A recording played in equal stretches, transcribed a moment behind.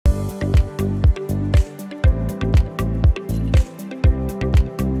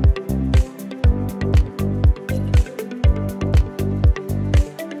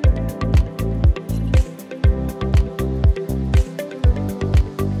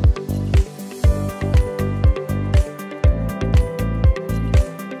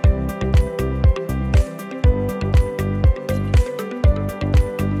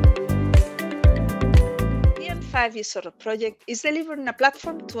5GZORRO project is delivering a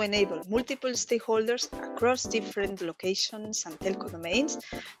platform to enable multiple stakeholders across different locations and telco domains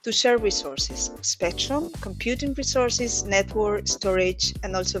to share resources, spectrum, computing resources, network, storage,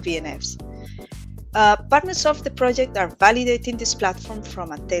 and also VNFs. Partners of the project are validating this platform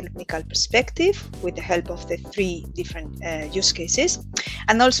from a technical perspective with the help of the 3 different use cases,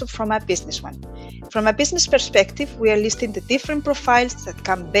 and also from a business one. From a business perspective, we are listing the different profiles that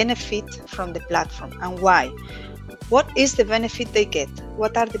can benefit from the platform and why. What is the benefit they get?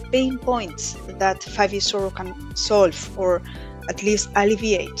 What are the pain points that 5GZORRO can solve or at least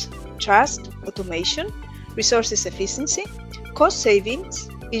alleviate? Trust, automation, resources efficiency, cost savings.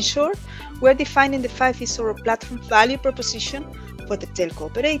 In short, we are defining the 5GZORRO platform value proposition for the telco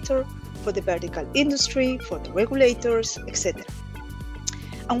operator, for the vertical industry, for the regulators, etc.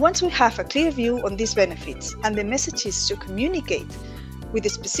 And once we have a clear view on these benefits and the messages to communicate with the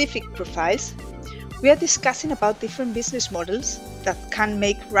specific profiles, we are discussing about different business models that can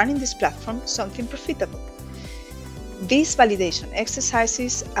make running this platform something profitable. These validation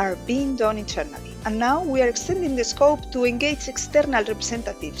exercises are being done internally, and now we are extending the scope to engage external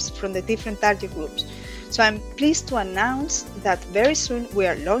representatives from the different target groups. So I'm pleased to announce that very soon we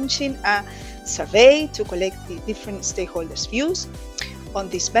are launching a survey to collect the different stakeholders' views on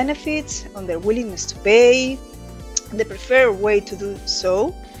these benefits, on their willingness to pay, the preferred way to do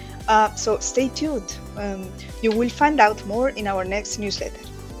so. So stay tuned. You will find out more in our next newsletter.